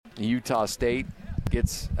Utah State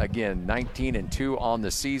gets, again, 19-2 on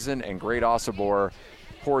the season, and Great Osobor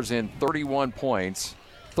pours in 31 points,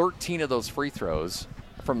 13 of those free throws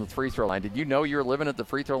from the free throw line. Did you know you were living at the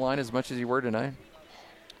free throw line as much as you were tonight?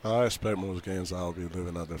 I expect most games I'll be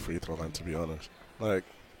living at the free throw line, to be honest. Like,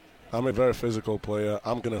 I'm a very physical player.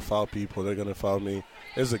 I'm going to foul people. They're going to foul me.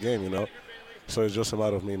 It's a game, you know? So it's just a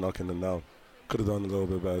matter of me knocking them down. Could have done a little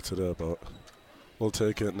bit better today, but we'll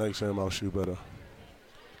take it. Next game I'll shoot better.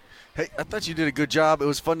 Hey, I thought you did a good job. It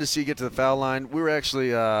was fun to see you get to the foul line. We were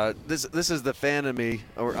actually this is the fan of me.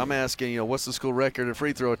 Or I'm asking, what's the school record in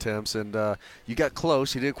free throw attempts? And you got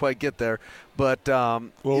close. You didn't quite get there. But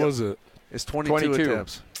what was it? It's 22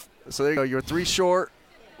 attempts. So there you go. You're 3 short,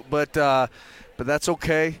 but that's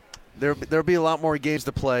okay. There'll be a lot more games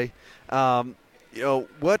to play.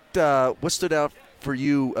 What stood out for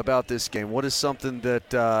you about this game? What is something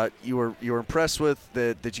that you were impressed with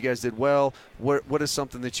that you guys did well? What is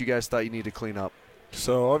something that you guys thought you needed to clean up?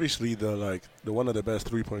 So obviously the one of the best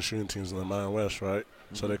 3-point shooting teams in the Mountain West, right?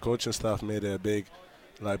 Mm-hmm. So the coaching staff made a big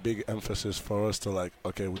emphasis for us to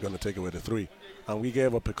okay, we're gonna take away the 3, and we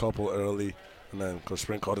gave up a couple early, and then Coach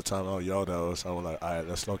Sprink all the time out yelled at us, and we're like, all right,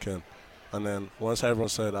 let's lock in. And then once everyone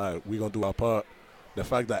said, all right, we're gonna do our part, the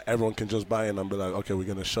fact that everyone can just buy in and be like, okay, we're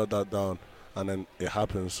gonna shut that down, and then it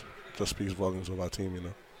happens, just speaks volumes of our team,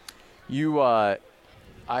 You've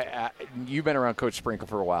been around Coach Sprinkle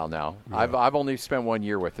for a while now. Yeah. I've only spent 1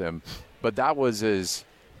 year with him, but that was as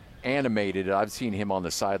animated. I've seen him on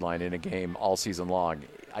the sideline in a game all season long.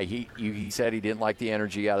 He said he didn't like the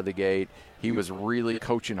energy out of the gate. He was really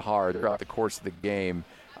coaching hard throughout the course of the game.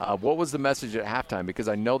 What was the message at halftime? Because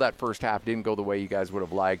I know that first half didn't go the way you guys would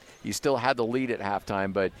have liked. You still had the lead at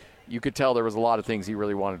halftime, but you could tell there was a lot of things he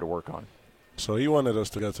really wanted to work on. So he wanted us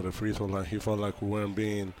to get to the free throw line. He felt like we weren't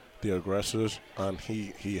being the aggressors, and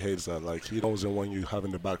he hates that. He doesn't want you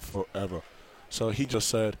having the back forever. So he just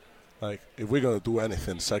said, if we're going to do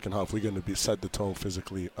anything second half, we're going to set the tone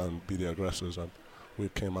physically and be the aggressors, and we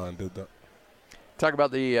came out and did that. Talk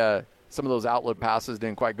about the some of those outlet passes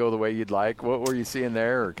didn't quite go the way you'd like. What were you seeing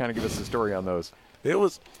there, or kind of give us the story on those? It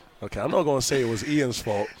was – okay, I'm not going to say it was Ian's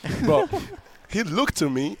fault, but he looked to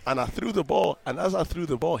me, and I threw the ball, and as I threw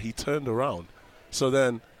the ball, he turned around. So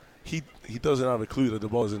then he doesn't have a clue that the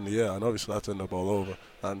ball is in the air, and obviously I turned the ball over.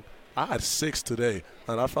 And I had 6 today,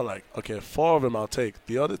 and I felt like, okay, 4 of them I'll take.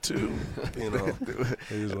 The other 2, it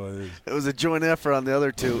is what it is. It was a joint effort on the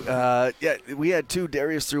other 2. We had 2.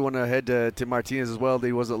 Darius threw one ahead to Martinez as well that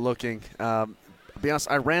he wasn't looking. To be honest,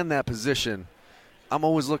 I ran that position. I'm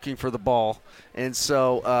always looking for the ball, and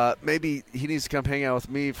so maybe he needs to come hang out with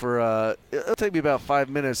me for it'll take me about 5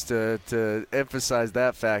 minutes to emphasize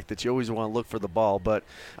that fact that you always want to look for the ball. But,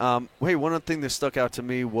 hey, one other thing that stuck out to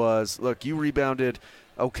me was, look, you rebounded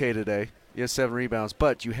okay today. You had 7 rebounds,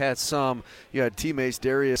 but you had teammates.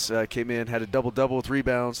 Darius came in, had a double-double with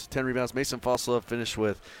rebounds, 10 rebounds. Mason Fossilov finished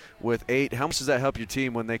with 8. How much does that help your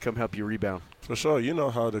team when they come help you rebound? For sure. You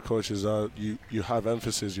know how the coaches are. You have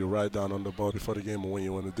emphasis. You write down on the board before the game on what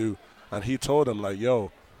you want to do. And he told them,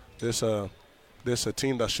 there's a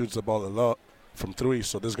team that shoots the ball a lot from 3,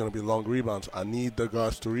 so there's going to be long rebounds. I need the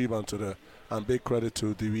guards to rebound to the – and big credit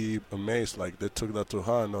to DB and Mace. They took that to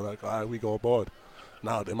heart, and they're like, all right, we go aboard.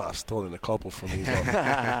 Now they might have stolen a couple from me, but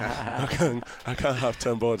I can't have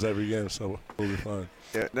 10 boards every game, so we'll be fine.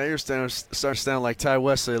 Yeah, now you're starting to sound like Ty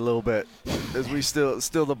Wesley a little bit as we steal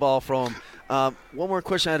the ball from him. One more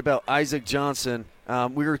question I had about Isaac Johnson.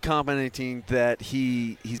 We were commenting that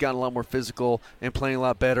he's gotten a lot more physical and playing a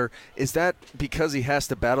lot better. Is that because he has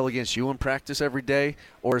to battle against you in practice every day,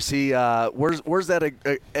 or is he where's that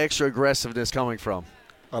extra aggressiveness coming from?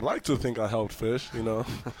 I'd like to think I helped Fish,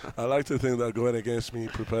 I like to think that going against me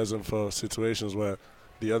prepares him for situations where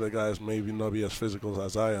the other guys maybe not be as physical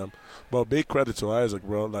as I am. But big credit to Isaac,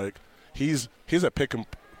 bro. He's a pick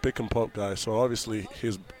and pop guy, so obviously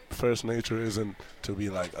his first nature isn't to be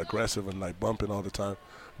aggressive and bumping all the time.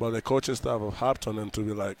 But the coaching staff have harped on him to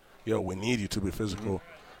be like, yo, we need you to be physical.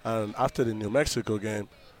 Mm-hmm. And after the New Mexico game,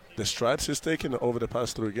 the strides he's taken over the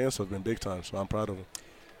past 3 games have been big time, so I'm proud of him.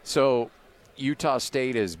 So Utah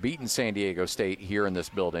State has beaten San Diego State here in this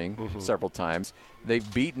building several times.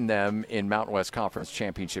 They've beaten them in Mountain West Conference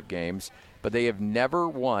championship games, but they have never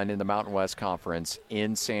won in the Mountain West Conference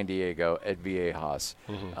in San Diego at Viejas.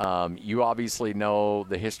 You obviously know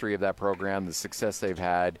the history of that program, the success they've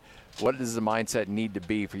had. What does the mindset need to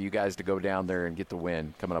be for you guys to go down there and get the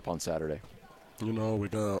win coming up on Saturday?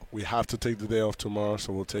 We have to take the day off tomorrow,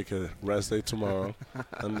 so we'll take a rest day tomorrow,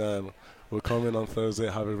 and then we'll come in on Thursday,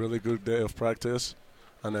 have a really good day of practice,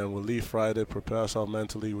 and then we'll leave Friday, prepare ourselves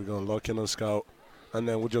mentally. We're going to lock in on scout, and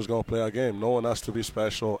then we're just going to play our game. No one has to be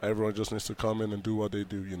special. Everyone just needs to come in and do what they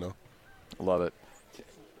do, you know. Love it.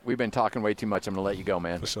 We've been talking way too much. I'm going to let you go,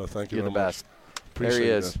 man. For sure. Thank you You're very the best. There he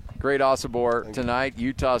is. Great Osobor tonight.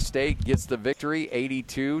 Utah State gets the victory,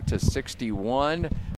 82-61.